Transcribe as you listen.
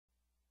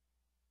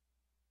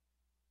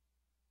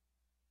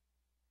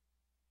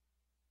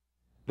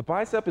The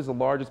bicep is the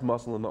largest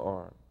muscle in the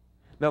arm.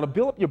 Now, to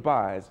build up your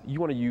buys, you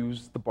want to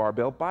use the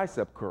barbell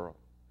bicep curl.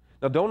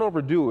 Now, don't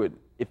overdo it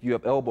if you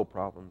have elbow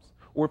problems,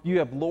 or if you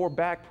have lower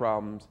back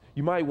problems,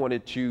 you might want to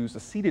choose a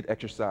seated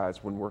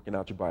exercise when working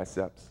out your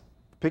biceps.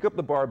 Pick up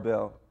the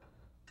barbell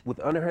with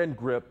underhand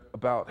grip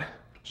about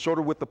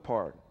shoulder width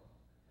apart.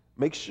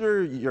 Make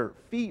sure your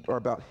feet are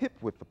about hip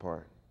width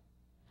apart.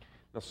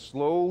 Now,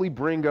 slowly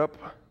bring up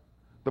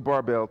the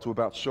barbell to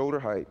about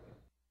shoulder height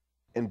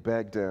and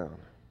back down.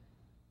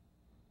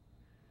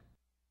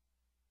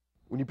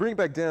 When you bring it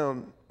back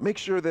down, make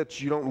sure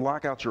that you don't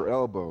lock out your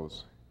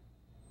elbows.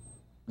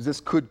 This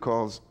could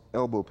cause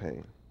elbow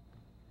pain.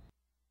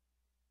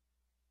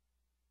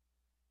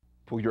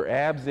 Pull your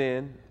abs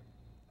in,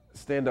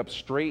 stand up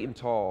straight and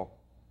tall,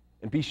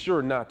 and be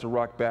sure not to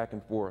rock back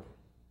and forth.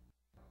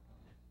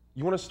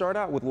 You want to start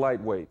out with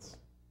light weights,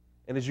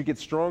 and as you get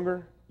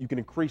stronger, you can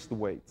increase the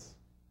weights.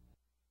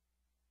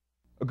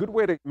 A good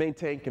way to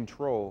maintain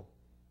control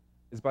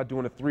is by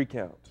doing a 3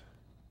 count.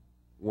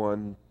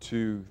 1,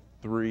 2,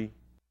 3.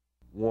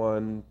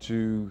 1,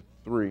 2,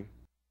 3.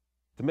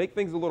 To make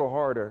things a little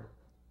harder,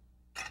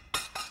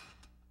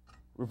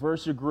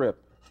 reverse your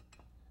grip.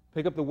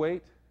 Pick up the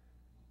weight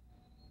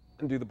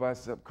and do the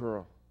bicep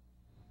curl.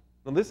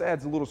 Now this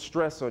adds a little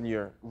stress on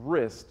your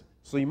wrist,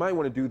 so you might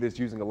want to do this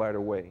using a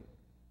lighter weight.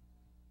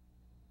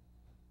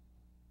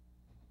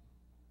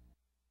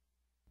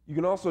 You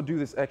can also do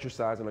this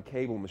exercise on a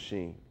cable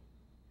machine.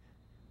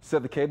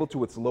 Set the cable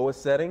to its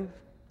lowest setting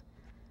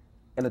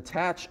and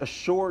attach a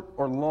short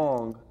or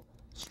long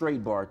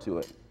straight bar to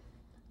it.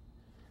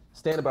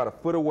 Stand about a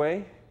foot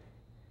away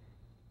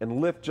and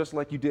lift just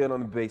like you did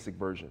on the basic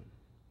version.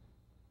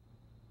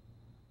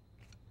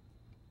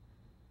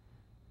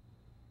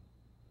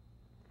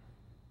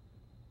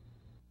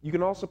 You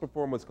can also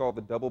perform what's called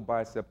the double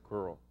bicep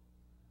curl.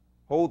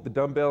 Hold the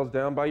dumbbells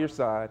down by your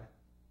side,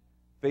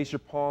 face your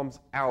palms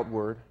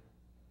outward,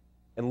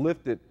 and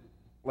lift it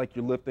like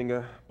you're lifting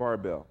a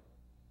barbell.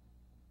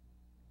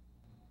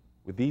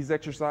 With these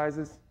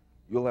exercises,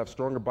 you'll have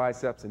stronger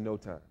biceps in no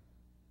time.